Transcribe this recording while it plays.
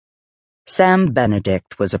Sam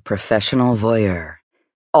Benedict was a professional voyeur.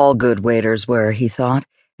 All good waiters were, he thought,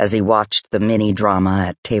 as he watched the mini-drama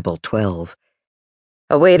at table 12.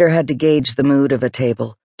 A waiter had to gauge the mood of a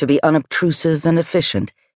table, to be unobtrusive and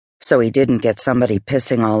efficient, so he didn't get somebody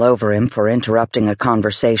pissing all over him for interrupting a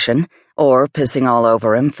conversation, or pissing all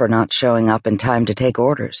over him for not showing up in time to take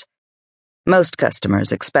orders. Most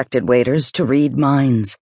customers expected waiters to read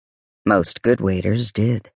minds. Most good waiters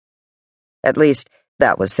did. At least,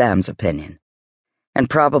 that was Sam's opinion. And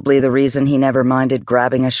probably the reason he never minded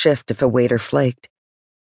grabbing a shift if a waiter flaked.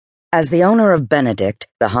 As the owner of Benedict,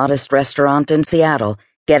 the hottest restaurant in Seattle,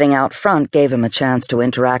 getting out front gave him a chance to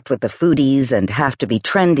interact with the foodies and have-to-be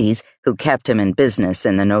trendies who kept him in business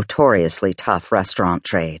in the notoriously tough restaurant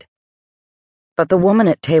trade. But the woman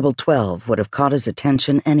at table 12 would have caught his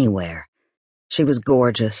attention anywhere. She was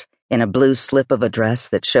gorgeous, in a blue slip of a dress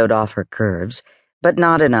that showed off her curves, but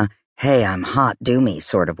not in a, hey, I'm hot, do me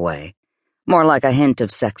sort of way. More like a hint of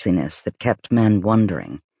sexiness that kept men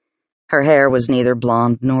wondering. Her hair was neither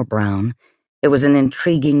blonde nor brown. It was an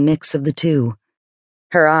intriguing mix of the two.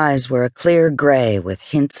 Her eyes were a clear gray with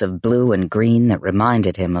hints of blue and green that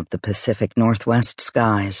reminded him of the Pacific Northwest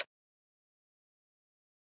skies.